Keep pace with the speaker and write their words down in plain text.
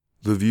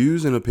The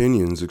views and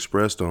opinions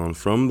expressed on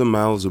From the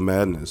Mouths of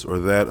Madness are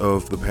that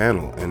of the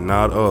panel and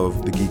not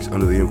of the Geeks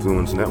Under the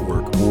Influence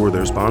Network or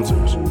their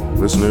sponsors.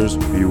 Listeners,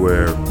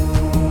 beware.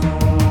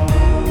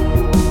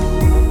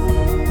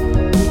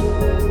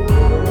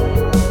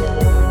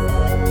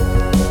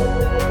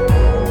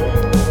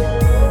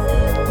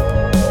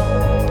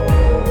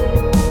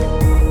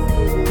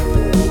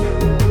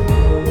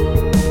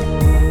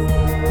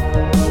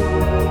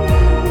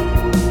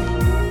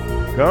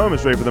 Coming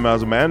straight for the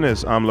Mouths of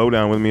Madness. I'm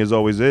Lowdown. With me as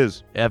always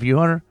is F.U.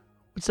 Hunter.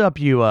 What's up,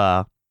 you,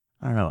 I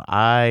don't know,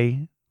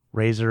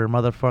 razor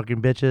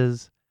motherfucking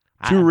bitches?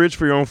 Too rich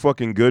for your own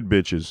fucking good,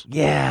 bitches.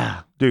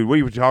 Yeah. Dude, what are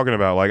you talking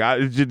about?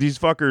 These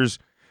fuckers,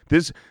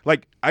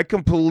 I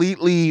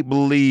completely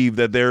believe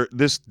that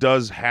this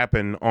does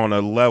happen on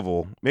a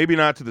level, maybe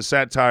not to the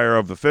satire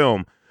of the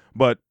film,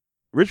 but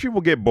rich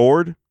people get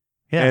bored.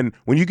 Yeah. And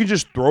when you can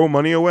just throw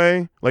money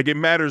away, it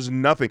matters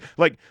nothing.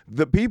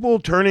 The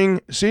people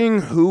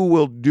seeing who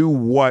will do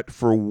what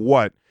for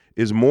what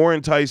is more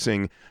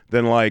enticing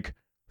than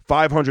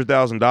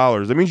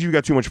 $500,000. That means you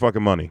got too much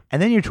fucking money.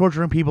 And then you're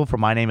torturing people for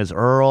My Name is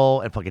Earl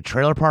and fucking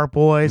Trailer Park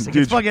Boys.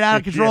 It's fucking out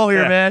of control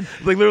here, man.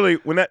 Literally,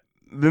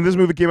 then this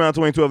movie came out in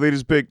 2012, they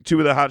just picked two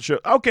of the hot shows.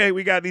 Okay,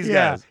 we got these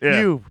guys. Yeah.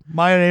 You,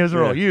 My Name is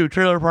Earl. You,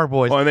 Trailer Park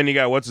Boys. Oh, and then you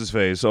got what's his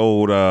face,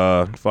 old he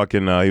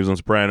was on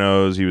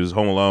Sopranos. He was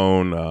Home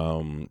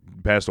Alone.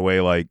 Passed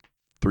away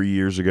 4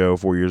 years ago.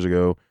 He's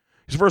the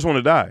first one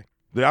to die.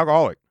 The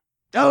alcoholic.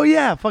 Oh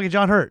yeah, fucking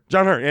John Hurt.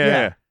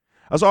 Yeah.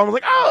 I saw him. I was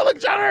like, oh,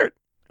 look, John Hurt.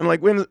 And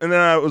when? And then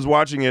I was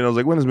watching it. And I was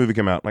like, when does this movie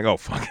come out? I'm like, oh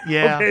fuck.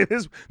 Yeah. Okay,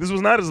 this was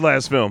not his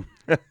last film.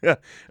 All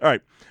right.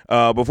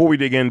 Before we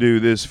dig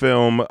into this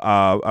film,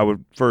 I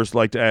would first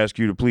like to ask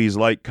you to please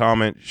like,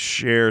 comment,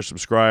 share,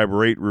 subscribe,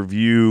 rate,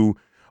 review,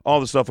 all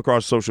the stuff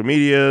across social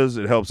medias.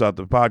 It helps out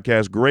the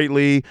podcast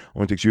greatly.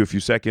 Only takes you a few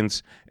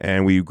seconds,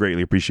 and we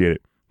greatly appreciate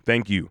it.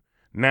 Thank you.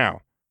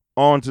 Now,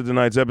 on to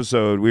tonight's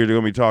episode. We're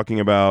going to be talking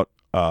about,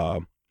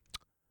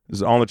 this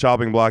is On the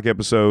Chopping Block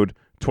episode,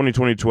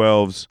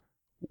 2012's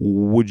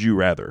Would You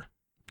Rather?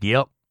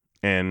 Yep.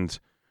 And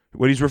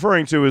what he's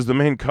referring to is the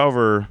main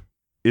cover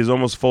is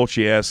almost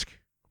Fulci-esque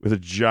with a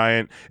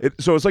giant.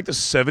 So it's like the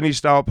 70s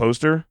style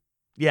poster.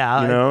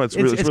 Yeah. It's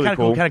really kind of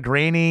cool. Kind of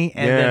grainy,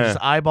 and then just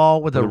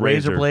eyeball with a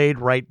razor blade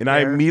right and there.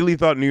 I immediately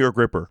thought New York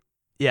Ripper.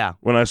 Yeah.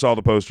 When I saw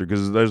the poster,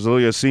 because there's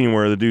literally a scene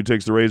where the dude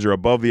takes the razor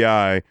above the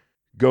eye,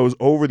 goes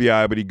over the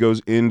eye, but he goes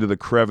into the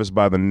crevice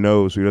by the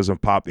nose so he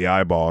doesn't pop the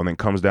eyeball, and then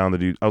comes down the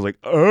dude. I was like,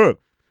 ugh.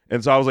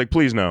 And so I was like,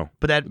 please no.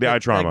 But the eye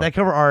trauma. That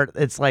cover art,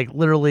 it's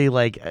literally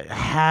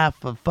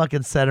half a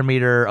fucking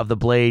centimeter of the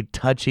blade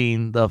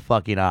touching the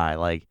fucking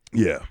eye.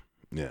 Yeah.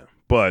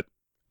 But,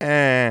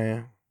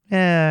 the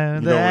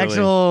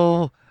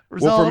actual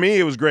result. Well, for me,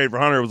 it was great. For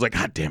Hunter, it was like,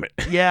 God damn it.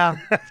 Yeah,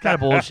 it's kind of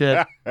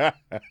bullshit.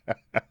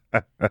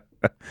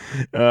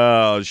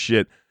 Oh,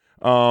 shit.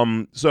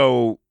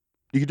 So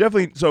you could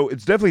definitely,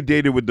 it's definitely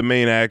dated with the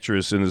main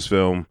actress in this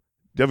film.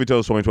 Definitely tell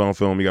us 2012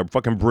 film. You got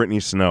fucking Brittany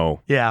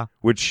Snow. Yeah.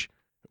 Which,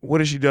 what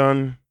has she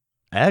done?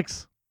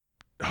 X.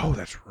 Oh,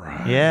 that's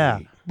right. Yeah.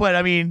 But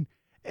I mean,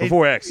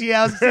 before X.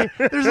 Yeah, I was saying,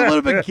 there's a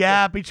little bit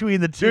gap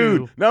between the two.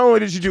 Dude, not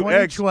only did she do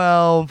X,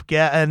 2012,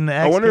 and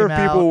X. I wonder if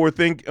out.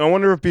 I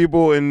wonder if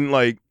people in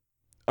I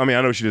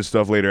know she did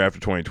stuff later after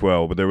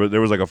 2012, but there was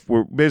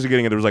we're basically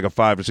getting it. There was a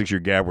 5 to 6 year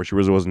gap where she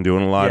really wasn't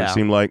doing a lot. Yeah. It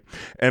seemed like,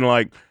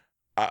 and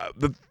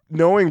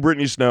knowing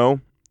Brittany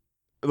Snow,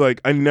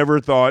 I never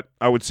thought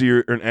I would see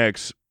her in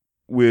X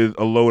with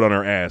a load on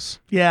her ass.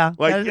 Yeah,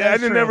 I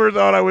never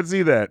thought I would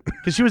see that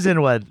because she was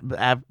in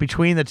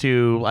between the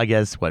two. I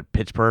guess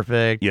Pitch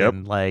Perfect. Yep.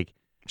 And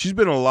she's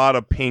been in a lot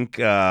of pink,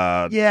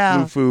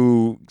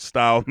 foo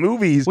style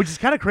movies, which is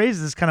kind of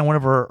crazy. This is kind of one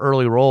of her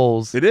early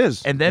roles. It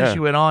is, and then she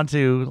went on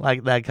to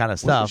that kind of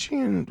stuff.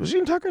 Was she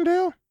in Tucker and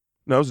Dale?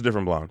 No, it was a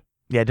different blonde.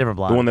 Yeah, different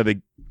blonde. The one that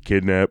they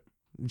kidnapped.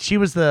 She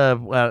was I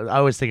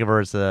always think of her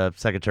as the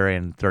secretary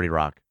in 30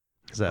 Rock.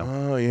 So.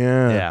 Oh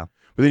yeah. Yeah.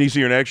 But then you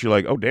see her next, you're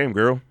like, oh damn,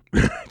 girl,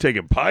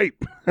 taking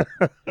pipe.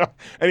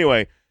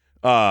 Anyway,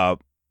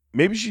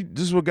 maybe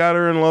this is what got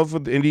her in love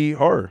with indie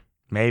horror.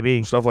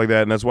 Maybe stuff like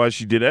that, and that's why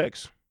she did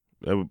X.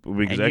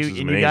 Because X is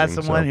amazing. You got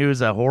someone who's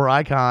a horror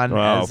icon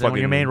as one of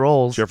your main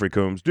roles. Jeffrey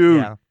Combs,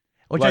 dude. Yeah.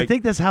 Which I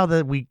think that's how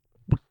we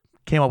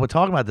came up with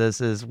talking about this.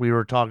 Is we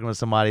were talking with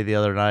somebody the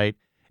other night,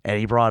 and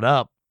he brought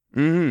up,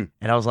 and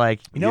I was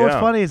like, what's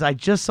funny is I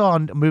just saw a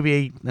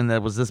movie, and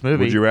that was this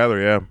movie. Would you rather?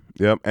 Yeah,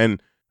 yep.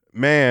 And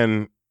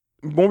man,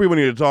 more people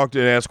need to talk to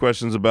and ask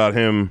questions about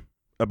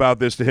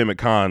this to him at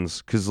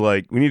cons, because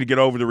we need to get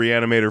over the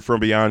Reanimator from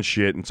Beyond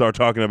shit and start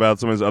talking about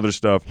some of his other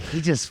stuff. He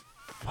just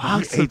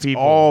fucks with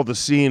people. All the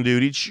scene,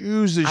 dude. He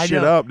chews his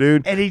shit up,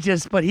 dude. And he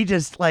just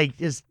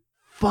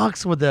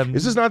fucks with them.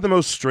 Is this not the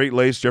most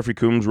straight-laced Jeffrey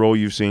Combs role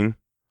you've seen?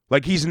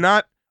 He's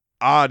not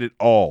odd at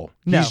all.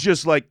 No. He's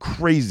just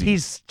crazy.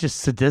 He's just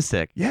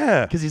sadistic.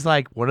 Yeah. Because he's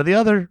one or the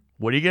other.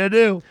 What are you gonna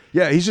do?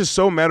 Yeah, he's just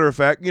so matter of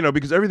fact,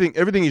 because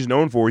everything he's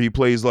known for, he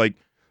plays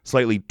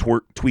slightly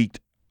tweaked,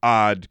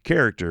 odd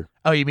character.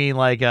 Oh, you mean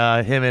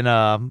him in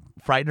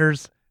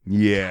Frighteners?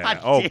 Yeah.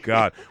 Oh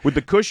God. With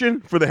the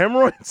cushion for the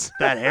hemorrhoids.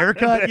 That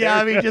haircut. Yeah,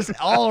 I mean, just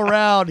all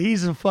around.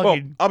 He's a fucking.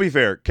 Well, I'll be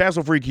fair.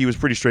 Castle Freak, he was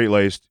pretty straight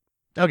laced.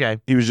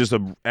 Okay. He was just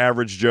a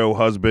average Joe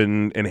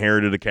husband,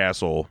 inherited a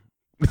castle.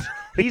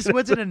 He's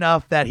witted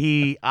enough that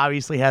he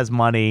obviously has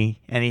money,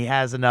 and he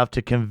has enough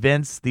to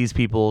convince these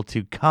people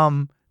to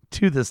come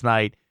to this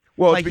night.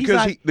 Well, like, it's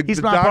because he's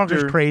the not doctor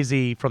bonkers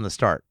crazy from the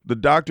start. The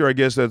doctor, I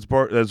guess deals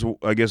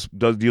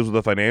with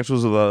the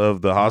financials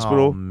of the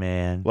hospital. Oh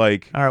man.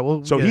 Like, all right.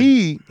 Well, so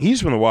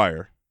he's from The Wire.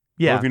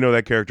 I don't know Yeah. if you know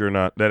that character or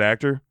not, that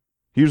actor.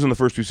 He was in the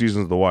first 2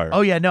 seasons of The Wire.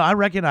 Oh yeah. No, I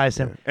recognize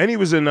him. And he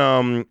was in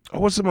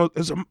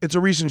it's a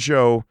recent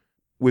show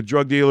with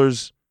drug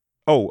dealers.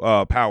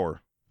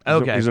 Power.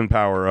 Okay. He's in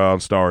Power on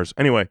Stars.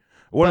 Anyway,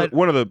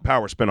 one of the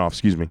Power spinoffs.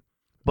 Excuse me.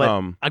 But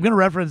I'm going to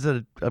reference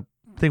a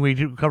thing we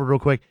covered real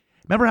quick.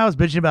 Remember how I was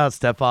bitching about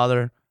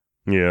Stepfather?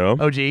 Yeah.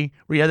 OG,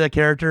 where you had that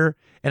character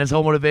and his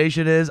whole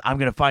motivation is, I'm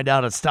going to find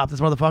out and stop this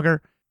motherfucker.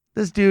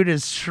 This dude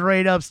is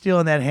straight up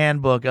stealing that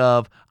handbook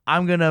of,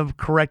 I'm going to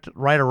correct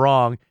right or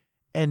wrong,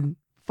 and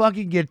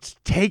fucking gets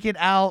taken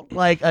out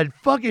like a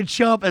fucking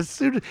chump as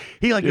soon as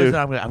he goes,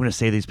 I'm going to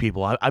save these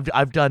people.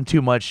 I've done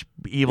too much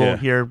evil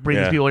here. Bring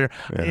these people here.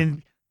 Yeah.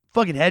 And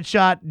fucking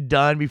headshot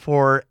done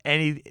before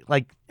anything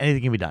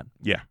can be done.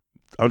 Yeah.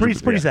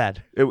 Pretty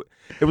sad.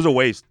 It was a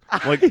waste.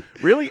 Like,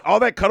 really?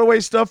 All that cutaway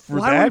stuff for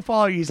Why that? would we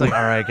follow you? He's like,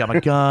 all right, got my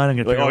gun. I'm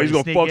going to he's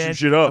going to fuck some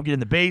shit up. I'm getting in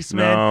the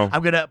basement. No.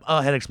 I'm going to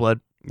head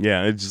explode.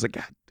 Yeah, it's just like,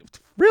 God,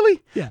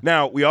 really? Yeah.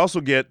 Now, we also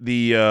get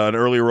an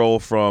early role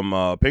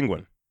from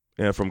Penguin,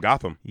 from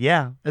Gotham.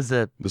 Yeah, as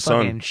the fucking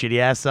son.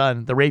 shitty-ass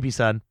son, the rapey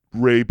son.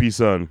 Rapey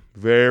son.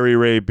 Very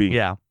rapey.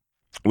 Yeah.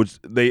 Which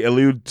they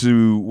allude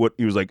to what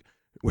he was like,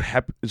 what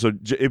happened. So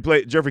it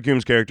played Jeffrey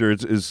Combs' character,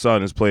 his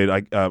son is played,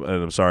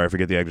 I'm sorry, I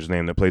forget the actor's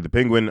name, that played the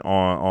Penguin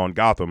on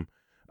Gotham,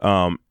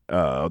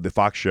 the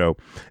Fox show.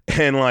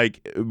 And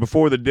like,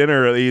 before the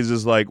dinner, he's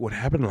just like, what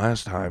happened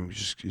last time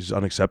is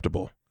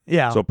unacceptable.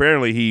 Yeah. So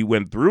apparently he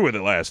went through with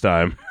it last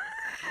time.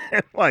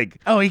 Like,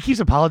 oh, he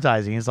keeps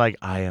apologizing. He's like,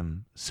 I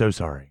am so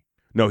sorry.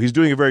 No, he's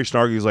doing it very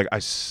snarky. He's like, I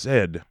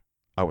said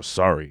I was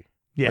sorry.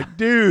 Yeah. Like,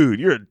 dude,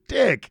 you're a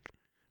dick.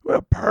 What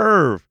a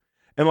perv.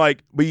 And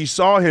like, but you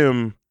saw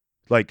him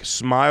like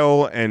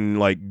smile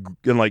and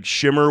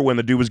shimmer when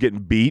the dude was getting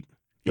beat.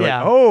 You're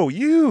like, oh,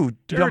 you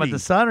dirty. You talking about the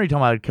son or you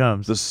talking about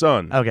Combs? The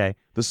son. Okay.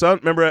 The son,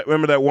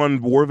 remember that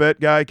one war vet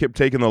guy kept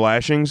taking the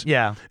lashings?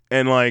 Yeah.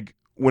 And like,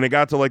 when it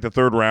got to like the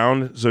third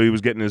round, so he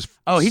was getting his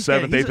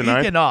seventh, eighth, and ninth.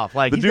 He's getting off.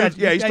 Like,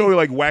 he's totally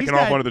like whacking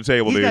off under the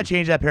table, he's dude. He's got to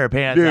change that pair of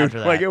pants dude, after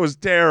that. Like, it was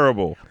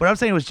terrible. What I'm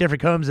saying with Jeffrey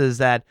Combs is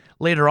that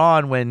later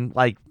on when,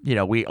 like, you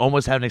know, we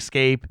almost have an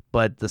escape,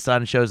 but the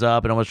son shows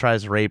up and almost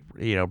tries to rape,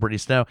 you know, Brittany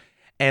Snow.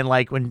 And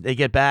like, when they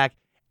get back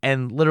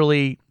and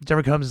literally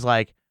Jeffrey Combs is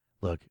like,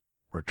 look,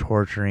 we're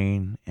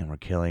torturing and we're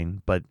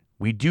killing, but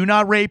we do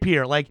not rape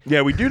here. Like,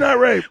 yeah, we do not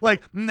rape.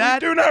 Like,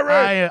 that, we do not rape.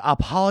 I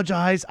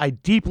apologize. I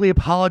deeply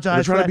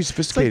apologize. We're trying to be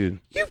sophisticated.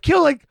 Like, you've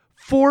killed like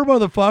 4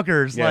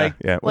 motherfuckers.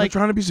 Yeah, we're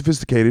trying to be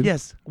sophisticated.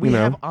 Yes, we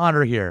have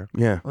honor here.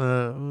 Yeah,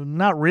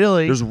 not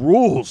really. There's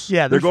rules.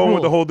 Yeah, they're going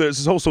with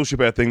this whole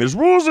sociopath thing. There's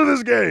rules in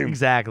this game.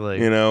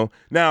 Exactly. You know.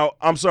 Now,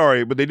 I'm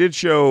sorry, but they did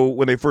show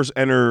when they first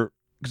enter,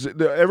 because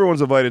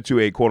everyone's invited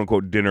to a quote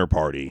unquote dinner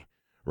party,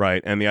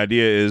 right? And the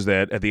idea is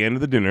that at the end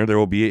of the dinner there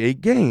will be a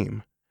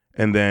game.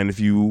 And then if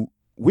you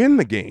win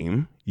the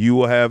game, you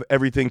will have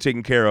everything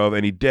taken care of.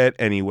 Any debt,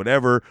 any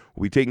whatever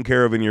will be taken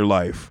care of in your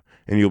life,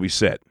 and you'll be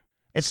set.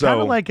 It's kind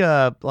of like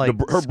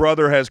her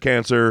brother has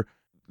cancer.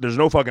 There's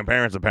no fucking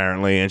parents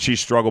apparently, and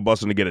she's struggle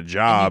busting to get a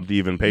job to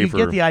even pay for.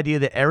 You get the idea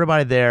that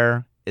everybody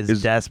there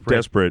is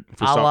desperate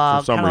for some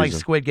reason. Kind of like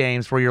Squid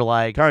Games, where you're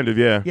like, kind of,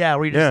 yeah,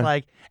 where you're just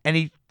like, and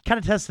he kind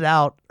of tests it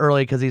out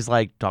early because he's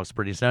like, talks to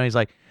Brittany Snow. He's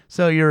like,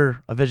 so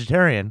you're a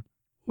vegetarian.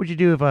 What'd you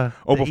do if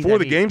before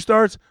the game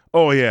starts?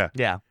 Oh yeah.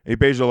 Yeah. And he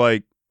pays her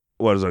like,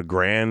 what is it,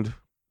 $1,000?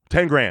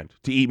 $10,000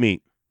 to eat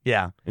meat.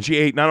 Yeah. And she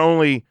ate not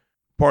only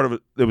part of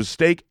it, there was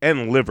steak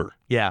and liver.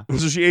 Yeah.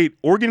 So she ate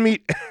organ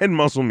meat and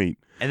muscle meat.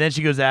 And then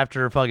she goes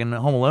after fucking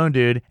Home Alone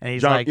dude, and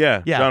he's like,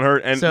 John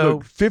Hurt, and so,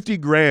 look,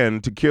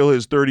 $50,000 to kill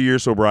his 30 year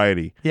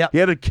sobriety. Yeah. He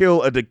had to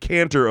kill a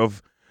decanter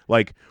of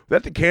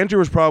that decanter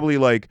was probably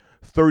like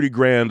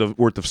 $30,000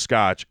 worth of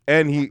scotch,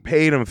 and he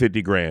paid him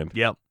 $50,000.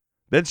 Yep.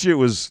 That shit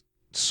was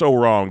so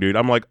wrong, dude.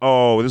 I'm like,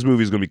 oh, this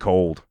movie's gonna be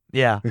cold.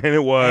 Yeah. And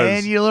it was.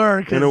 And you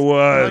learn. And it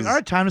was. Like, all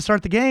right, time to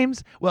start the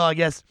games. Well, I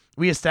guess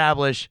we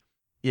establish,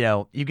 you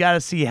know, you got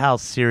to see how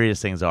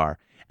serious things are.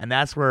 And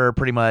that's where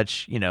pretty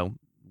much, you know,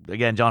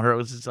 again, John Hurt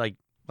was just like,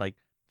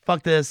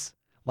 fuck this.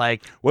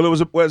 Like, well,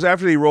 it was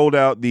after they rolled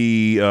out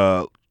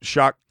the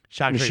shock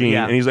machine,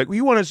 yeah. And he's like, well,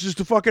 you want us just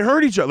to fucking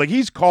hurt each other. Like,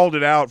 he's called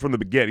it out from the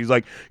beginning. He's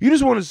like, you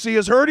just want to see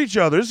us hurt each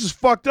other. This is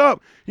fucked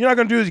up. You're not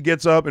going to do this. He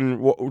gets up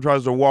and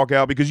tries to walk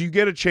out because you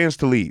get a chance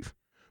to leave.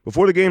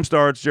 Before the game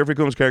starts, Jeffrey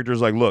Combs' character is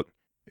like, look,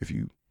 if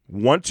you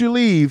want to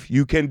leave,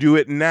 you can do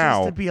it now.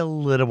 Just to be a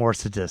little more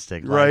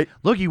sadistic. Like, right.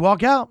 Look, you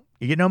walk out,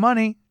 you get no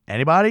money.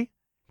 Anybody?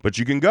 But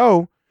you can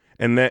go.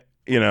 And that,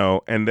 you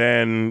know, and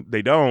then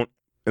they don't.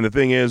 And the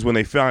thing is, when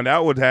they find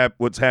out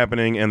what's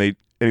happening and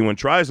anyone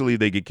tries to leave,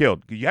 they get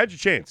killed. You had your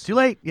chance. Too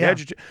late. Yeah.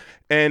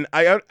 And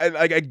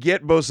I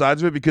get both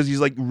sides of it because he's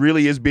like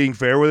really is being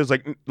fair with it.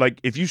 It's like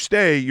if you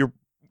stay, you're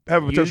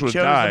have a potential you to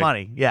chose die. the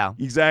money. Yeah.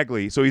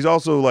 Exactly. So he's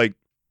also like,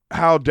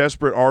 how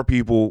desperate are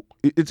people?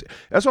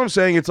 That's what I'm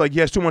saying. It's like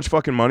he has too much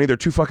fucking money. They're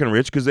too fucking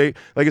rich because they,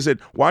 like I said,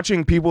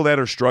 watching people that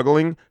are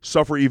struggling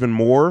suffer even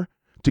more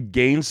to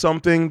gain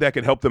something that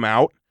could help them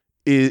out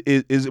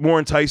is more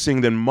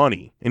enticing than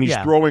money. And he's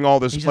throwing all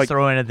this, he's like just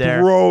throwing it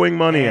there, throwing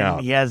money and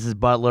out. He has his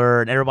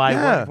butler and everybody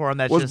working for him.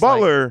 That's his just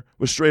butler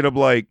was straight up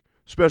like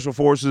special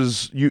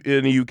forces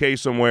in the UK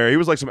somewhere. He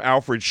was like some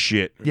Alfred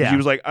shit. Yeah. He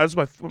was like, that's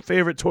my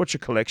favorite torture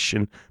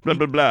collection. Blah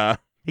blah blah.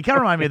 He kind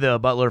of reminded me of the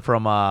butler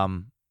from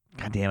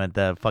God damn it,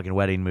 the fucking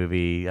wedding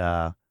movie.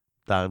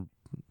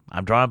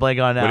 I'm drawing a blank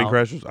on it now. Wedding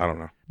Crashers? I don't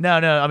know. No.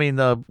 I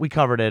mean, we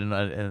covered it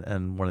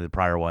in one of the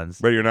prior ones.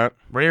 Ready or Not?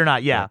 Ready or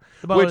Not? Yeah.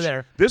 The butler Which,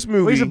 there. This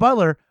movie. Well, he's a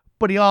butler,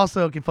 but he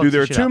also can fuck Dude,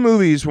 there are shit two up.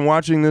 movies from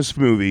watching this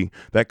movie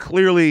that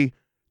clearly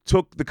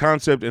took the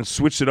concept and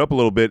switched it up a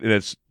little bit, and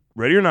it's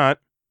Ready or Not,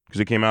 because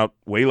it came out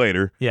way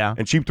later, Yeah.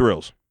 and Cheap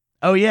Thrills.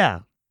 Oh yeah.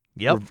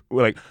 Yep.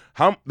 We're like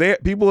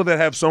people that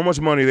have so much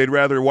money, they'd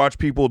rather watch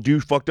people do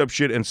fucked up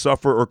shit and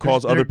suffer or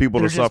cause other people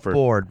to suffer. They're just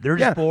bored. They're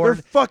just bored.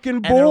 They're fucking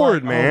And they're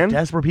bored, like, man.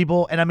 Desperate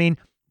people. And I mean,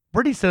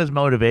 Brittany Stone's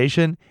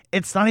motivation,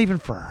 it's not even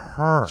for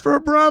her. It's for her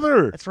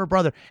brother. It's for her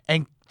brother.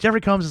 And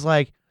Jeffrey Combs is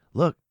like,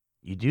 look,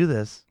 you do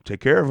this. Take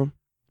care of him.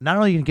 Not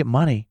only are you going to get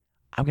money,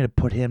 I'm going to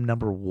put him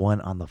number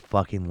 1 on the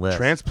fucking list.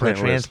 Transplant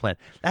for a transplant.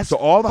 That's so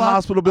all the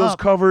hospital bills up.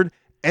 covered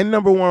and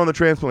number 1 on the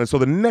transplant. So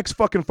the next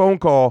fucking phone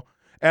call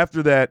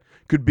after that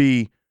could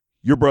be,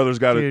 your brother's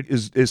got it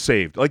is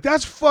saved. Like,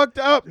 that's fucked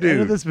up, dude. I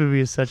know this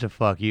movie is such a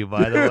fuck you,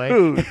 by the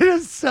way. It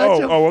is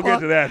such a we'll get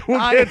to that.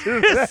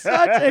 It's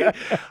such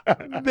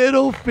a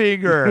middle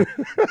finger.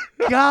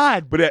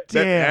 God But that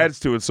adds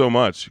to it so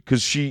much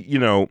because she,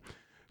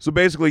 so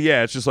basically,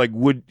 it's just like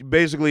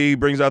basically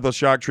brings out the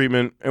shock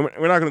treatment, and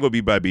we're not going to go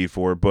beat by beat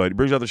for it, but he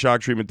brings out the shock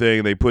treatment thing,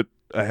 and they put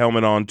a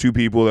helmet on 2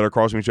 people that are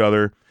crossing each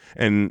other,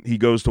 and he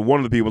goes to one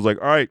of the people, is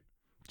like, all right,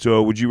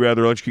 so would you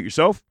rather electrocute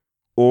yourself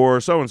or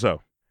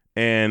so-and-so?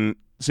 And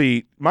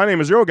see, My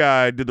Name Is Earl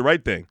guy did the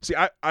right thing. See,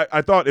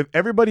 I thought if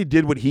everybody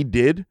did what he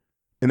did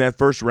in that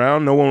first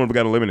round, no one would have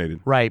got eliminated.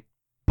 Right.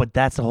 But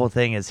that's the whole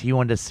thing is he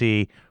wanted to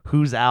see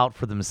who's out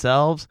for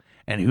themselves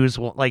and who's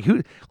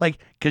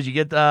because you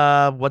get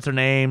what's her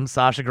name,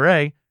 Sasha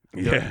Grey.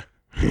 Yeah.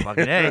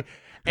 Fucking A.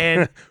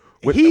 And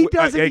he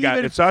doesn't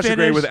even it's Sasha finish,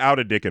 Grey without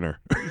a dick in her.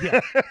 Yeah,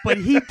 but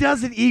he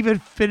doesn't even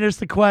finish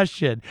the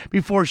question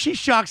before she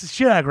shocks the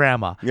shit out of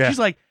Grandma. Yeah. She's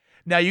like,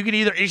 now you can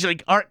either. She's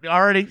like,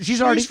 already.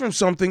 She's already from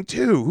something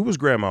too. Who was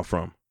Grandma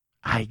from?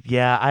 I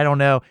don't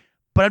know,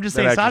 but I'm just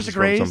saying Sasha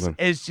Grey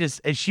is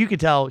just, as you can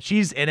tell,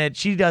 she's in it.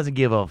 She doesn't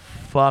give a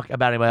fuck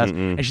about anybody else,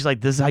 and she's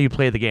like, this is how you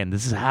play the game.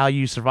 This is how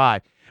you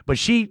survive. But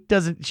she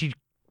doesn't. She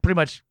pretty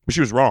much. But she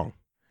was wrong,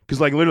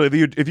 because like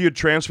literally, if you had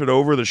transferred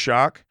over the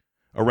shock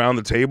around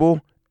the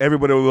table,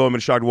 everybody would have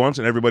been shocked once,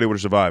 and everybody would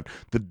have survived.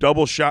 The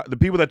double shock. The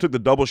people that took the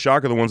double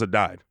shock are the ones that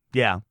died.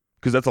 Yeah,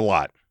 because that's a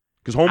lot.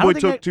 Because Homeboy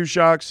took 2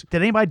 shocks.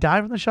 Did anybody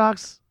die from the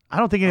shocks? I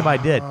don't think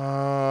anybody did.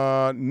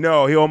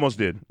 No, he almost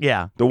did.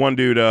 Yeah. The one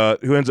dude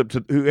who ends up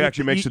who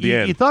actually makes it to the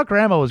end. You thought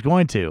Grandma was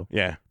going to.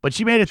 Yeah. But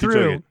she made it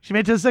through. She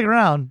made it to the second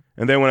round.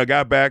 And then when I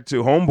got back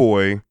to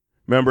Homeboy,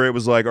 remember it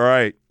was like, all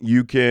right,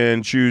 you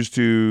can choose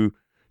to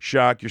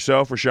shock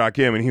yourself or shock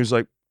him. And he was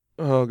like,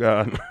 oh,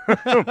 God.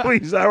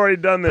 Please, I already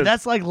done this. But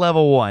that's like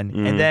level 1.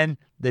 And then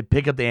they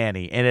pick up the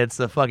ante. And it's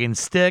the fucking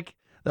stick.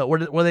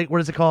 What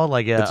is it called?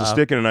 Like it's a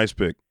stick and an ice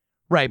pick.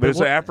 Right, but it's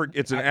an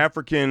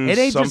African. It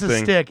ain't something.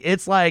 just a stick.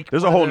 It's like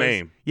there's a whole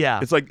name. Yeah,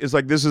 it's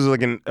like this is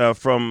like an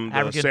from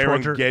the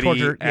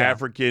Serengeti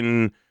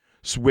African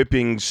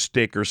whipping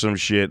stick or some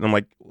shit. And I'm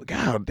like,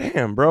 God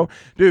damn, bro,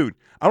 dude,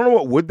 I don't know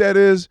what wood that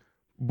is,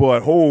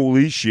 but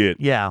holy shit,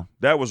 yeah,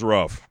 that was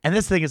rough. And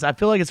this thing is, I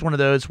feel like it's one of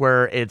those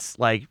where it's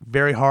like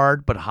very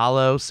hard but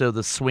hollow, so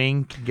the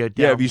swing can go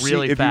down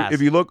really fast.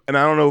 If you look, and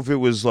I don't know if it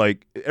was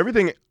like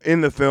everything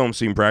in the film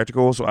seemed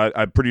practical, so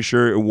I'm pretty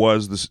sure it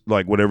was this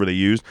like whatever they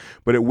used,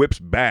 but it whips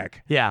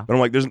back. Yeah, but I'm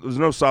like, there's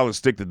no solid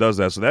stick that does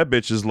that, so that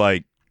bitch is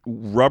like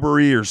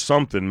rubbery or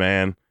something,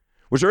 man.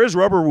 Which there is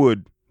rubber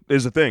wood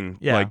is a thing.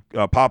 Yeah,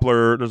 like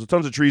poplar. There's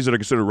tons of trees that are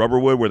considered rubber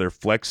wood where they're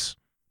flex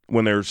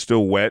when they're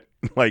still wet.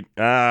 Like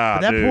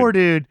but that poor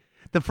dude.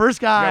 The first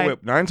guy.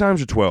 9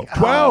 times or 12?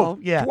 12. Oh,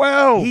 yeah.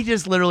 12. He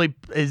just literally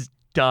is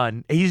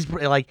done. He's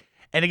like,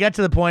 and it got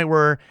to the point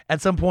where at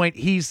some point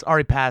he's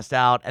already passed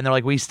out, and they're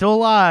like, well, he's still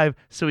alive,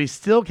 so he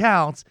still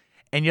counts.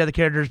 And you have the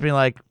characters being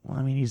like, well,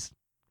 I mean,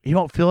 he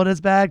won't feel it as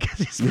bad because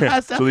he's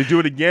passed out. So they do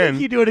it again.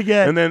 You do it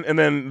again. And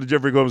then the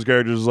Jeffrey Combs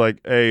character is like,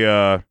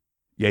 hey,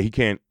 he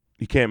can't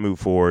move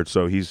forward,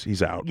 so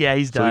he's out. Yeah,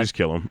 he's done. So they just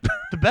kill him.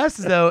 The best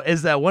though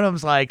is that one of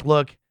them's like,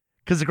 look,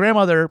 because the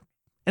grandmother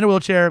in a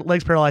wheelchair,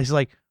 legs paralyzed, she's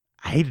like,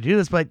 I hate to do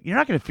this, but you're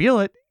not going to feel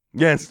it.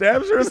 Yeah, and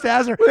stabs her.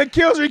 Stabs her. Well, it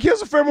kills her. He kills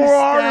the femoral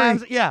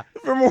artery. Yeah.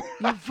 Femoral.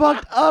 You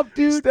fucked up,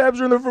 dude. Stabs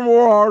her in the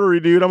femoral artery,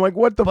 dude. I'm like,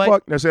 what the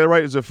fuck? Did I say that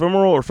right? Is it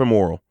femoral or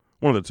femoral?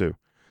 One of the two.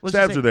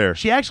 Stabs her there.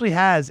 She actually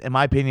has, in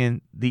my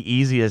opinion, the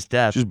easiest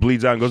death. She just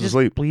bleeds out and goes to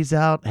sleep. Bleeds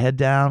out, head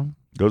down.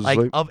 Goes to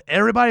sleep. Of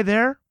everybody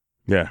there,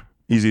 yeah,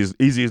 easy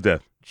as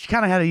death. she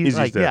kind of had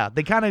Easiest death. yeah,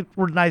 they kind of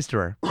were nice to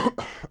her.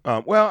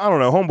 Well, I don't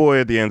know.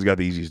 Homeboy at the end's got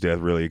the easiest death,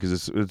 really,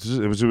 because it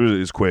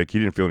was quick. He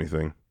didn't feel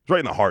anything. It's right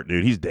in the heart,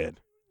 dude. He's dead.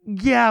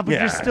 Yeah, but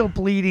you're still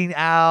bleeding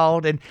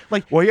out, and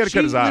like. Well, he had to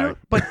cut his eye.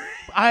 But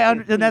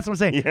and that's what I'm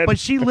saying. But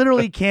she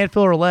literally can't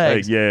feel her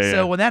legs. Yeah.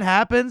 So when that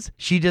happens,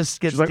 she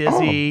just gets like,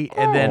 dizzy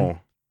and then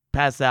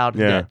passes out.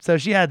 Yeah. Dead. So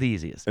she had the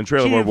easiest. And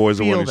Trailer Park Boy's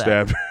the one who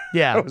stabbed her.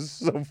 Yeah. That was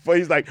so funny.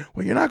 He's like,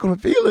 well, you're not going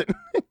to feel it.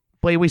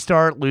 But we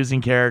start losing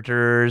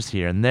characters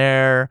here and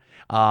there.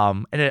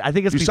 And I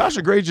think it's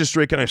Sasha Grey just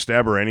straight kind of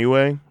stab her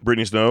anyway.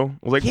 Brittany Snow.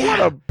 I was like, what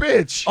a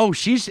bitch. Oh,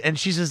 she's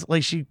just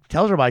like, she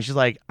tells her she's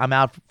like, I'm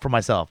out for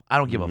myself. I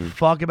don't give a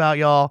fuck about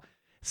y'all.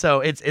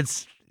 So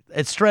it's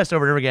stressed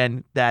over and over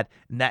again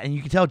and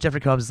you can tell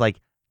Jeffrey Combs is like,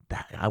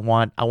 I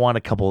want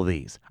a couple of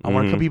these. I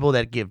want a couple people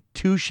that give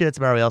two shits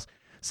about everybody else.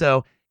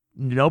 So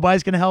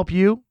nobody's gonna help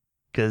you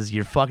because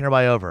you're fucking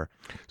everybody over.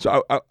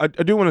 So I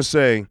do want to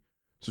say,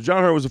 so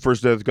John Hurt was the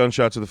first death,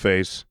 gunshot to the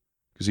face,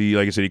 because he,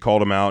 like I said, he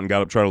called him out and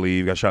got up, tried to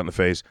leave, got shot in the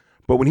face.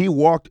 But when he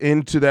walked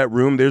into that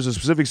room, there's a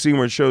specific scene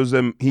where it shows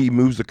them, he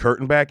moves the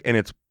curtain back, and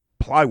it's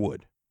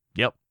plywood.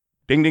 Yep.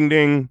 Ding, ding,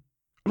 ding.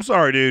 I'm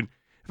sorry, dude.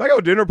 If I go to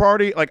a dinner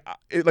party, like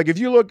if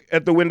you look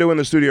at the window in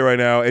the studio right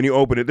now and you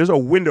open it, there's a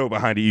window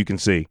behind it you can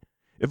see.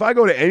 If I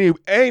go to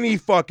any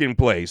fucking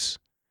place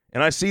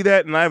and I see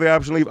that and I have the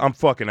option to leave, I'm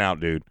fucking out,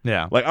 dude.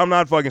 Yeah. Like, I'm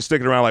not fucking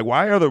sticking around. Like,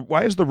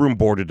 why is the room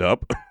boarded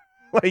up?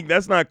 Like,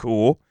 that's not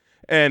cool.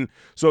 And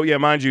so, yeah,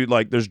 mind you,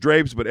 like, there's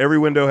drapes, but every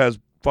window has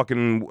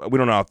fucking, we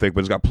don't know how thick,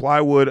 but it's got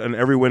plywood in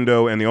every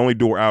window, and the only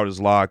door out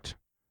is locked,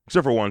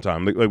 except for one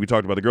time. Like we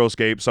talked about, the girl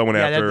escaped, someone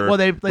after. Well,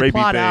 they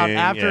plot out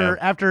after,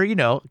 a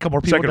couple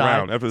more people second died.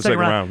 round, after the second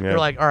round, yeah. They're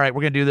like, all right,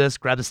 we're going to do this,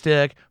 grab the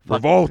stick.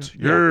 Revolt,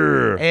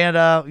 yeah.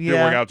 And, Didn't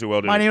work out too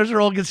well, did my it? neighbor's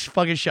girl gets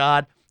fucking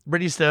shot.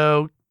 Brittany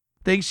Stowe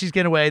thinks she's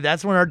getting away.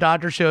 That's when our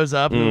doctor shows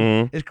up,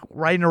 who is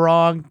right in the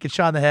wrong, gets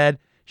shot in the head.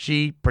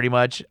 She pretty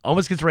much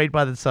almost gets raped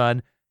by the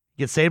son,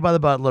 gets saved by the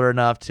butler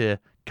enough to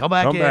come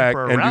back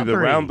for and round do the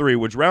three. round three,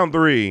 which round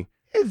three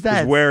is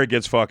where it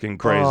gets fucking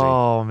crazy.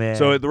 Oh, man.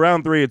 So at the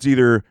round three, it's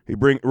either he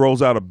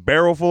rolls out a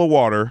barrel full of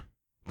water,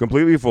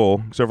 completely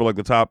full, except for like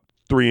the top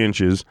 3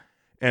 inches,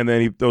 and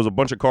then he throws a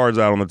bunch of cards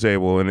out on the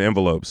table in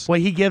envelopes. Well,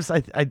 he gives, I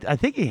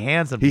think he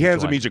hands them. He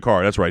hands them each a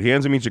card. That's right. He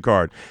hands them each a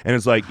card. And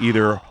it's like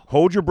either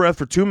hold your breath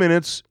for 2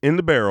 minutes in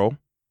the barrel,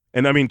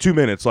 and I mean 2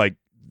 minutes, like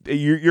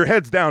your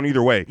head's down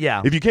either way.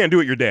 Yeah. If you can't do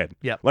it, you're dead.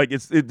 Yep. Like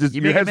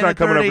your head's not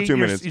coming up for 2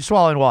 minutes. You're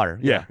swallowing water.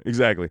 Yeah,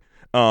 exactly.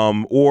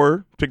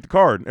 Or take the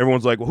card.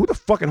 Everyone's like, well, who the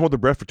fuck can hold their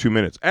breath for 2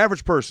 minutes?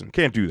 Average person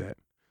can't do that.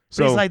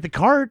 So he's like, the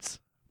cards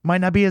might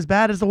not be as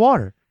bad as the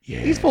water. Yeah.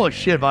 He's full of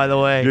shit, by the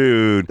way.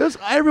 Dude.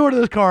 Every one of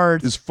those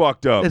cards is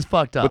fucked up. It's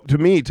fucked up. But to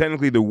me,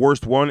 technically, the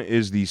worst one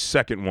is the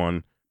second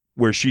one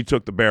where she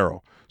took the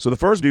barrel. So the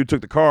first dude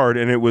took the card,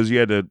 and it was you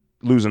had to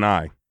lose an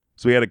eye.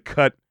 So he had to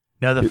cut.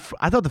 No,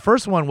 I thought the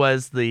first one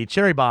was the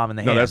cherry bomb in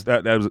the hand.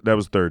 No, that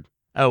was third.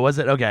 Oh, was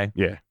it? Okay.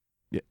 Yeah.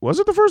 Was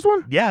it the first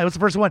one? Yeah, it was the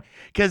first one.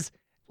 Because,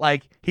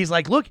 like, he's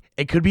like, look,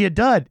 it could be a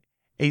dud.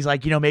 And he's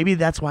like, maybe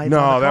that's why it's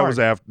on the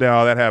card.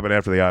 that happened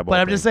after the eyeball. But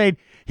I'm just saying,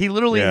 he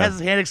literally has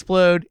his hand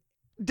explode,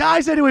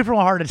 dies anyway from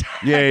a heart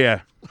attack.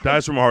 Yeah.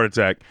 Dies from a heart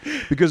attack.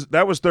 Because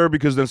that was third,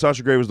 because then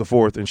Sasha Grey was the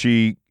fourth, and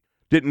she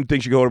didn't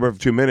think she could hold her breath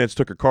for 2 minutes,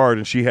 took her card,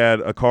 and she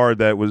had a card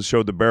that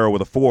showed the barrel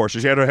with a 4.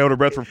 So she had to hold her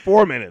breath for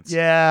 4 minutes.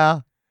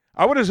 Yeah.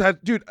 I would have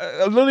had, dude,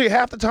 literally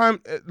half the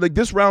time, like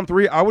this round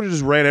 3, I would have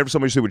just ran after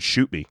somebody who would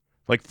shoot me.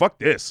 Like, fuck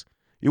this.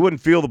 You wouldn't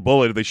feel the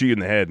bullet if they shoot you in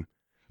the head.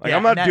 Like,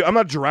 I'm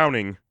not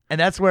drowning. And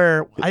that's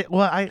where I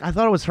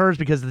thought it was hers,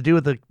 because the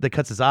dude that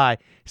cuts his eye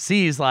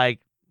sees like.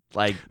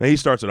 And he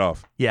starts it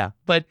off. Yeah,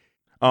 but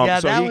so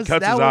he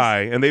cuts his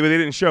eye, and they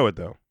didn't show it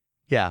though.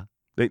 Yeah.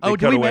 They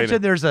did we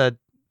mention there's a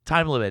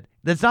time limit?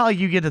 It's not like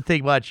you get to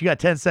think much. You got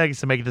 10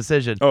 seconds to make a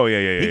decision. Oh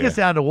yeah. He gets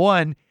down to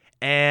 1.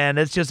 And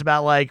it's just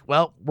about like,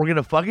 well, we're going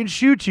to fucking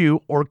shoot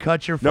you or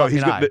cut your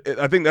fucking eye.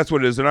 I think that's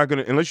what it is. They're not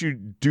going to, unless you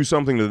do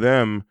something to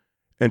them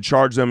and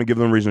charge them and give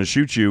them a reason to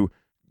shoot you,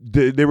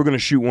 they were going to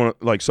shoot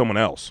someone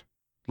else.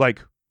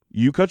 Like,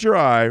 you cut your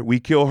eye, we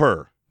kill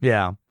her.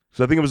 Yeah.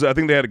 So I think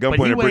they had a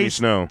gunpoint at Brittany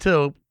Snow.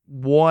 To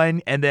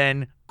 1 and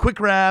then quick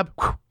grab,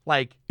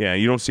 like. Yeah,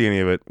 you don't see any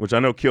of it, which I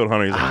know killed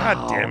Hunter. He's like,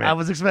 God damn it. I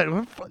was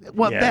expecting,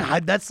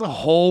 that's the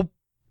whole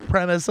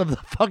premise of the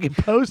fucking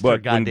poster.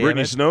 But when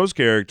Brittany Snow's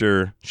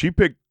character, she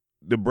picked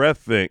the breath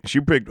thing. She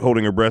picked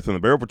holding her breath in the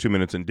barrel for 2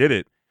 minutes and did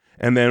it.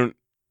 And then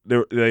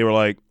they were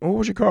like, "Oh, what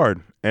was your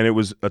card?" And it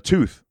was a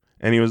tooth.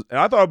 And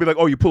I thought I'd be like,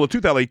 "Oh, you pull a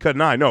tooth out like you cut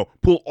an eye." No,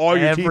 pull all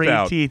your teeth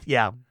out. Teeth,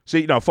 yeah.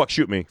 See, no, fuck,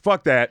 shoot me.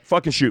 Fuck that.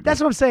 Fucking shoot me. That's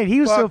what I'm saying.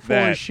 He was so full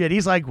of shit.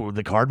 He's like, well,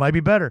 the card might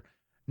be better.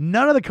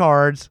 None of the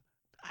cards.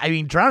 I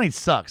mean, drowning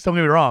sucks. Don't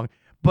get me wrong.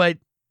 But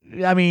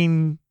I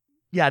mean,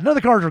 none of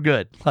the cars were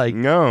good. Like,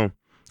 no,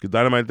 because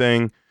Dynamite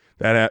thing,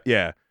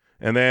 yeah.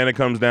 And then it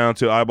comes down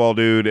to Eyeball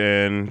Dude,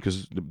 and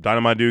because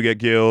Dynamite Dude get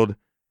killed,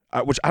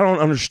 which I don't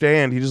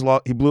understand. He just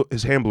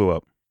his hand blew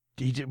up.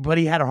 But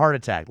he had a heart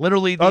attack.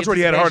 Literally, that's where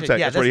he had a heart attack.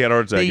 Yeah, that's where he had a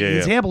heart attack.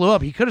 His hand blew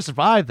up. He could have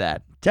survived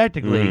that.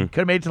 Technically,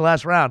 could have made it to the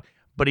last round.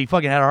 But he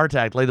fucking had a heart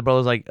attack. Like the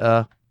brother's like,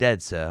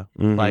 dead, sir.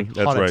 Like,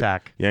 that's heart right.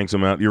 attack. Yanks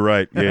him out. You're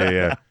right.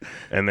 Yeah.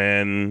 And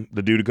then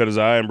the dude who cut his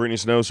eye and Brittany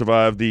Snow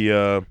survived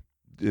the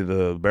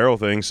barrel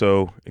thing.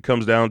 So it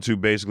comes down to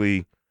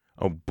basically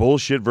a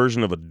bullshit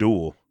version of a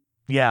duel.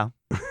 Yeah.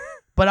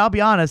 But I'll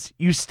be honest,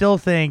 you still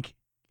think,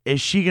 is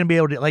she going to be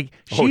able to, like,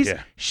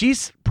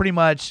 she's pretty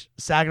much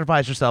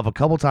sacrificed herself a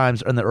couple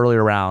times in the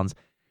earlier rounds.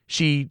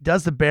 She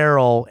does the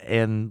barrel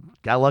and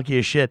got lucky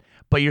as shit,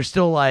 but you're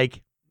still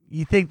like,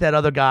 you think that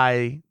other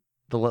guy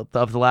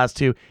of the last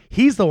two,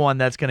 he's the one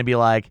that's going to be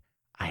like,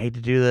 I hate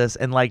to do this,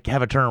 and like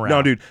have a turnaround.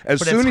 No, dude. As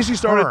soon as he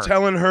started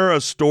telling her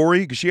a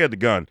story, because she had the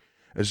gun,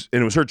 and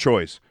it was her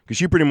choice, because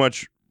she pretty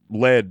much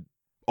led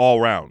all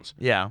rounds.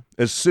 Yeah.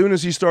 As soon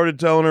as he started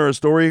telling her a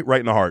story, right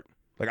in the heart.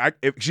 Like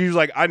she was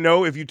like, I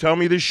know if you tell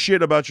me this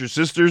shit about your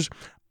sisters,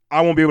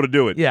 I won't be able to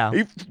do it. Yeah.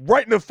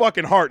 Right in the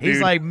fucking heart, dude.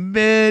 He's like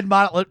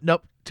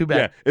nope, too bad.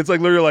 Yeah. It's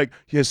like literally like,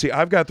 yeah, see,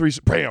 I've got 3,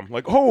 bam.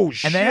 Like, oh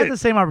shit. And they had the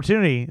same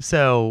opportunity,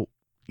 so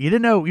you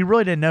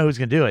really didn't know who's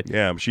gonna do it.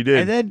 Yeah, she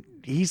did. And then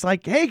he's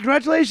like, hey,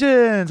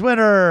 congratulations,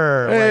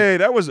 winner. Hey,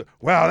 that was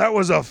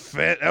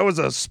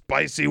a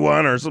spicy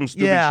one or some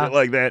stupid shit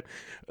like that.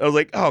 I was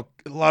like, oh,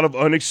 a lot of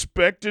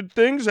unexpected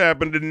things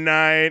happened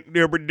tonight.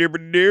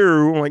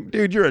 I'm like,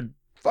 dude, you're a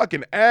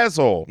fucking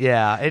asshole.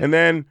 Yeah. And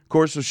then, of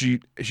course, so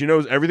she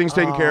knows everything's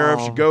taken care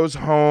of. She goes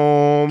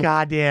home.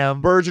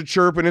 Goddamn. Birds are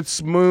chirping.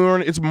 It's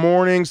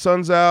morning.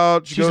 Sun's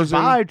out. She goes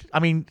survived. In. I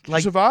mean,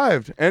 like, she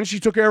survived. And she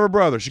took care of her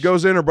brother. She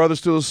goes in. Her brother's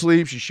still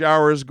asleep. She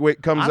showers,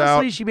 comes out.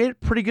 Honestly, she made it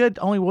pretty good.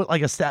 Only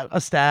like a stab,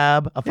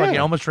 a fucking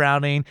almost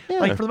drowning. Yeah.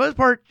 Like, for the most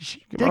part,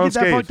 she did get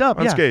that fucked up.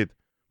 Unscathed. Yeah.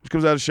 She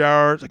comes out of the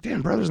shower. It's like,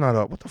 damn, brother's not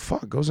up. What the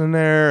fuck? Goes in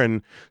there.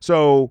 And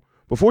so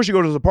before she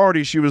goes to the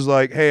party, she was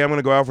like, hey, I'm going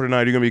to go out for tonight.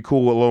 You're going to be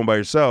cool alone by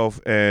yourself.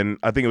 And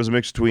I think it was a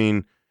mix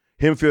between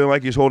him feeling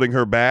like he's holding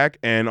her back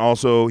and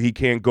also he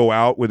can't go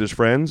out with his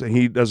friends and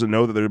he doesn't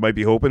know that there might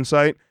be hope in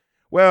sight.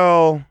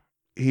 Well,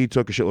 he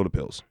took a shitload of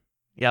pills.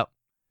 Yep.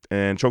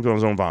 And choked on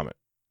his own vomit,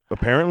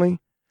 apparently.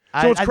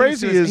 So what's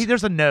crazy is...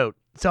 there's a note.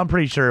 So I'm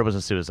pretty sure it was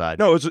a suicide.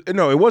 No,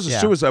 it was a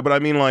suicide, but I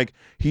mean, like,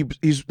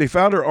 they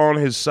found her on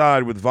his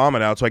side with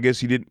vomit out, so I guess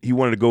he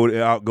wanted to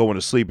go out going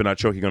to sleep and not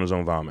choking on his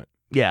own vomit.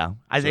 Yeah,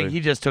 I think he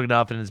just took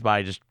enough and his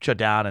body just shut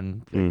down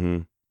and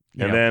and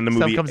then the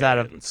movie comes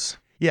ends.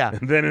 Yeah,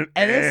 and then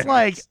it's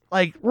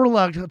like we're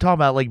talking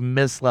about like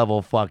miss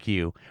level fuck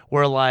you.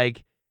 Where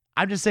like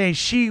I'm just saying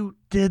she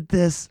did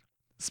this.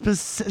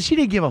 She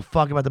didn't give a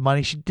fuck about the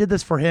money. She did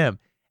this for him.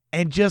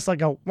 And just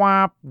like a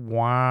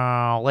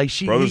wow. Like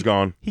brother's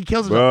gone. He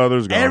kills him.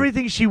 Brother's gone.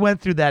 Everything she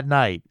went through that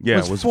night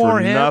was for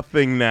him.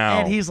 Nothing now.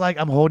 And he's like,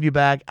 I'm holding you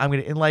back. I'm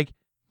going to, and like,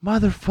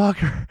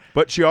 motherfucker.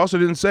 But she also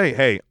didn't say,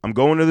 hey, I'm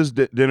going to this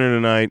dinner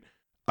tonight.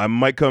 I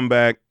might come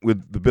back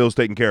with the bills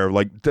taken care of.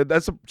 Like,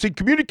 see,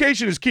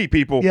 communication is key,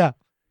 people. Yeah.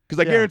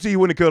 Because I guarantee he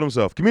wouldn't have killed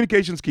himself.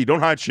 Communication's key. Don't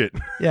hide shit.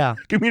 Yeah.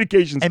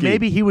 Communication's key. And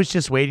maybe he was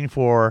just waiting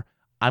for,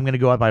 I'm going to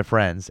go out with my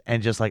friends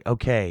and just like,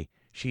 okay,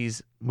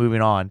 she's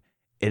moving on.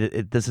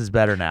 This is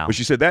better now. But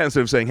she said that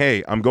instead of saying,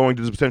 hey, I'm going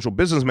to this potential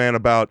businessman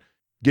about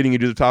getting you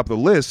to the top of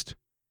the list.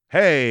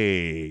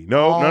 Hey,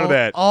 none of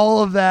that.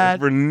 All of that.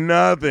 For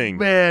nothing.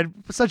 Man,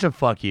 such a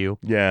fuck you.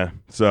 Yeah.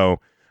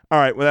 So, all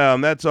right. Well,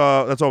 that's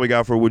all we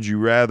got for Would You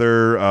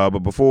Rather. But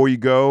before you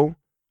go,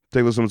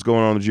 take a listen to what's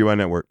going on the GY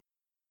Network.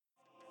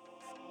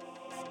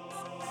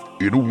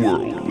 In a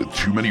world with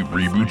too many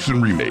reboots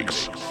and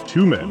remakes,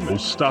 two men will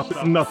stop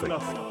at nothing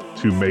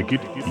to make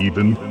it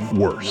even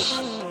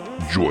worse.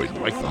 Join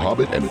Mike the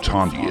Hobbit and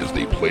Tandy as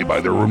they play by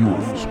their own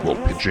rules while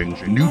pitching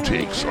new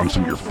takes on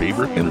some of your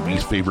favorite and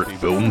least favorite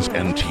films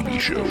and TV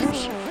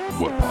shows.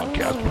 What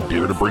podcast would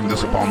dare to bring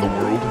this upon the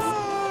world?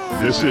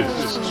 This is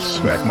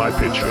Smack My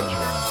Pitch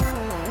Show.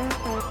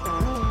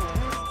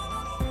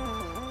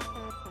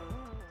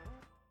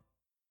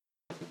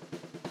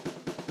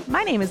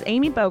 My name is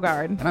Amy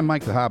Bogard. And I'm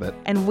Mike the Hobbit.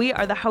 And we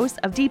are the hosts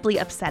of Deeply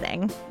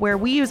Upsetting, where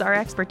we use our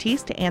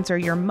expertise to answer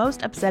your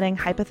most upsetting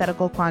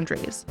hypothetical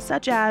quandaries,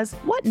 such as,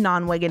 what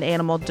non-winged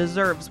animal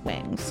deserves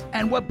wings?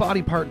 And what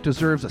body part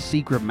deserves a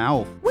secret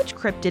mouth? Which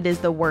cryptid is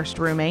the worst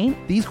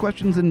roommate? These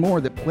questions and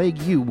more that plague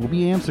you will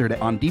be answered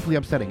on Deeply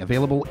Upsetting,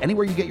 available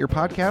anywhere you get your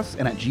podcasts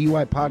and at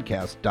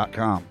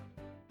GUIPodcast.com.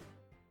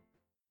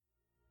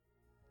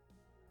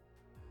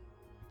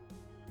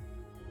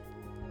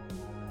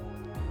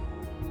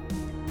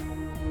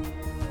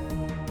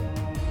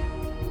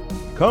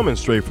 Coming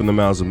straight from the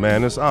mouths of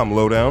madness, I'm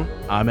Lowdown.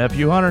 I'm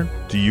F.U. Hunter.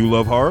 Do you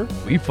love horror?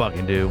 We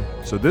fucking do.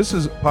 So this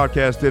is a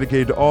podcast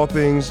dedicated to all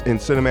things in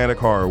cinematic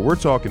horror. We're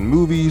talking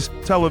movies,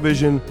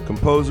 television,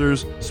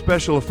 composers,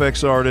 special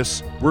effects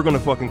artists. We're going to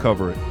fucking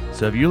cover it.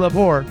 So if you love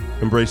horror,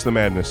 embrace the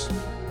madness.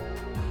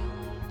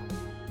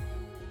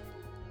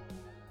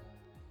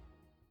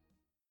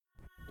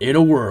 In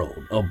a world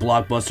of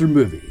blockbuster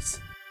movies,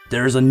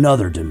 there's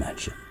another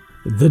dimension.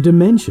 The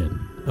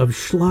dimension of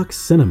schlock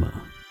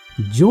cinema.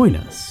 Join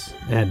us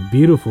at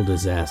Beautiful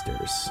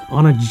Disasters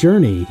on a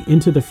journey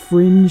into the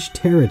fringe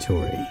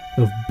territory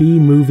of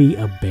B-movie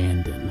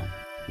abandon.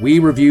 We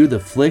review the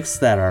flicks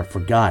that are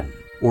forgotten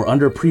or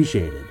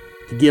underappreciated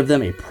to give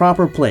them a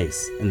proper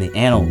place in the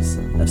annals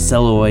of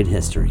celluloid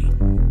history.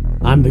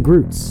 I'm the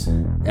Groots.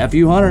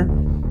 F.U. Hunter.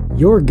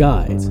 Your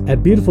guides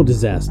at Beautiful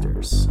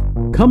Disasters.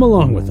 Come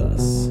along with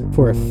us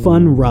for a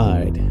fun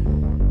ride.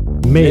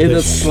 May the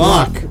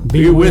schlock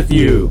be with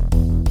you.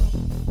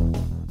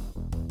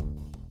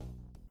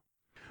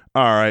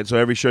 All right, so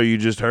every show you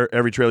just heard,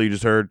 every trailer you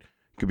just heard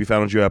could be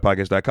found on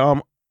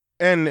GUIPodcast.com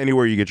and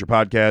anywhere you get your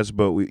podcasts.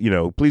 But,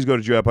 please go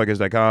to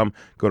GUIPodcast.com,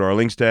 go to our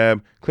links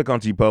tab, click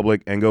on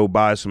TeePublic, and go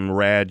buy some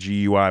rad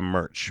GUI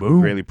merch. Boom.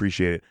 We greatly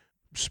appreciate it.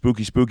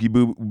 Spooky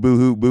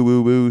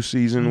boo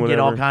season, whatever. Get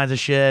all kinds of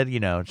shit,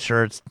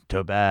 shirts,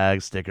 tote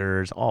bags,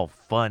 stickers, all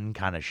fun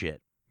kind of shit.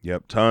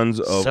 Yep, tons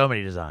of... So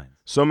many designs.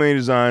 So many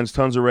designs,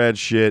 tons of rad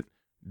shit.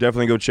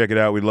 Definitely go check it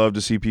out. We'd love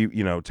to see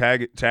people,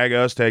 tag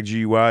us, tag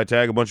GUI,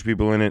 tag a bunch of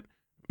people in it.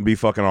 It'd be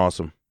fucking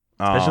awesome.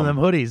 Especially them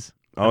hoodies.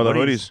 Oh, the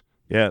hoodies.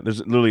 Yeah, there's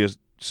literally a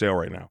sale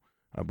right now.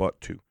 I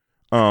bought 2.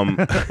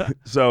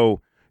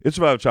 So it's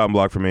about a chopping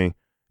block for me.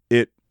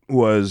 It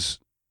was...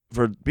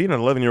 For being an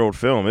 11-year-old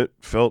film, it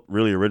felt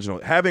really original.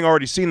 Having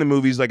already seen the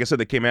movies, like I said,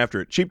 that came after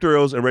it, Cheap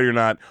Thrills and Ready or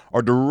Not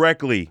are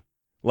directly,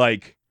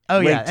 linked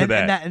to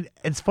that. And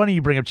it's funny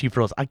you bring up Cheap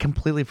Thrills. I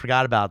completely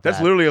forgot about that.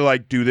 That's literally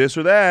like, do this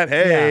or that.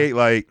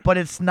 Hey, But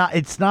it's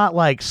not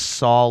like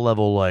Saw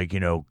level,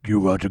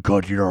 you got to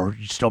cut your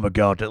stomach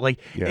out.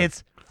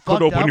 It's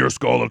cut open up, your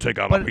skull and take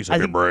out a piece of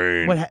your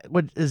brain.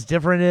 What is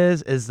different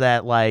is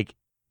that, like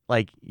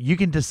you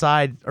can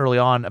decide early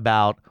on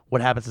about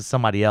what happens to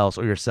somebody else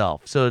or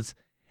yourself. So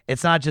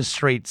it's not just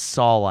straight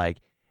Saw-like.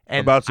 And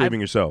about saving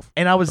yourself.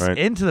 And I was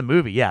into the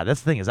movie. Yeah,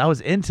 that's the thing is I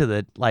was into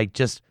the,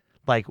 just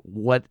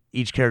what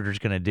each character's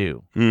going to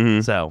do.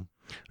 Mm-hmm. So.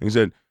 Like I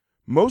said,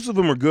 most of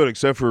them are good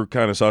except for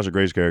kind of Sasha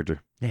Grey's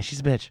character. Yeah, she's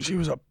a bitch. She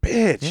was a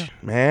bitch,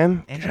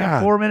 man. And she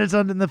got 4 minutes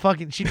in the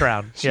fucking... She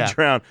drowned. She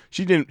drowned.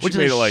 She didn't... Which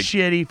she is made a it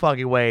shitty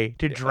fucking way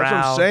to drown. That's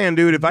what I'm saying,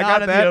 dude. If I got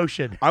that, in the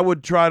ocean. I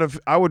would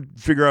I would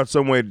figure out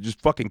some way to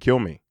just fucking kill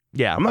me.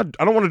 Yeah.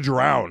 I don't want to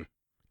drown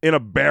in a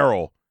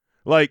barrel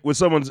with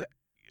someone's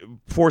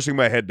forcing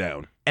my head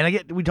down. And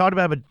we talked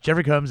about it, but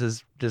Jeffrey Combs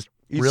is just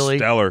he's really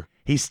stellar.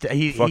 He's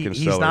fucking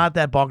he's stellar. Not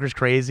that bonkers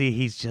crazy.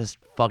 He's just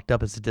fucked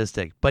up and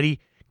sadistic. But he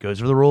goes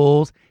for the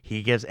rules.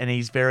 And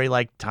he's very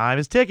time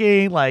is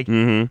ticking.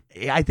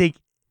 Mm-hmm. I think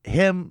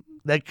him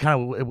that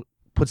kind of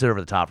puts it over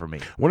the top for me.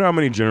 I wonder how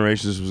many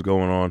generations this was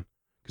going on,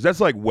 because that's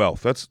like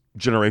wealth. That's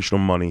generational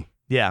money.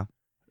 Yeah.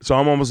 So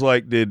I'm almost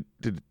like, did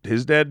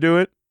his dad do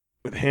it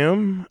with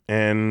him?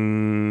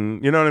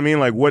 And you know what I mean?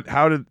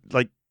 How did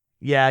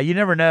Yeah, you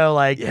never know.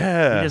 He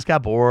just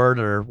got bored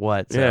or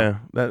what. So. Yeah,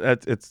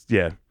 it's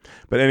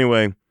But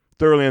anyway,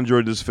 thoroughly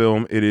enjoyed this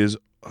film. It is.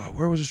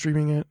 Where was it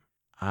streaming at?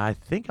 I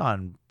think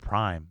on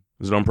Prime.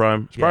 Is it on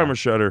Prime? It's Prime or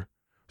Shudder.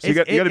 So you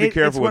got to be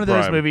careful with Prime. It's one of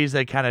those movies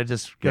that kind of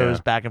just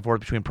goes back and forth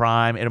between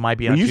Prime. It might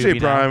be on When you Tubi say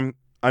Prime,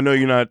 I know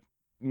you're not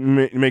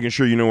making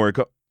sure you know where it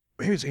comes.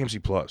 Maybe it's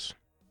AMC Plus.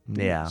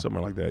 Yeah,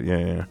 somewhere like that.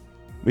 Yeah.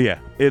 But yeah,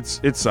 it's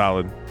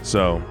solid.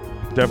 So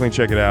definitely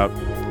check it out.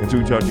 Until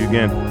we talk to you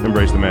again,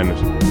 embrace the madness.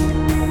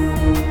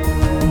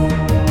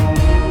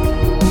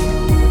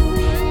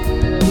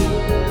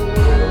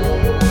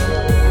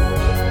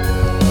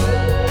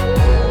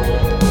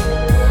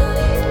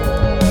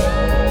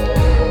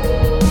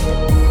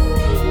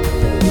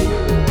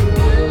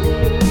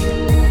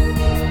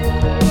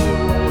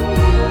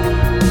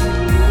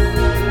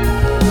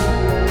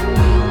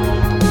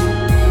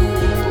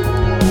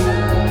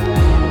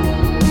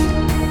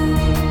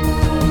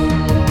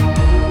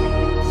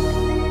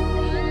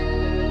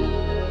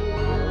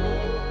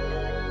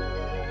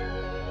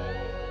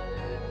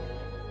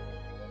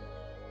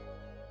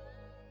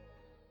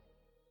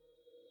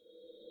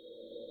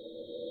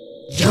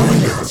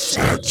 Join us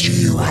at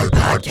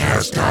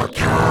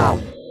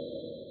GUIPodcast.com.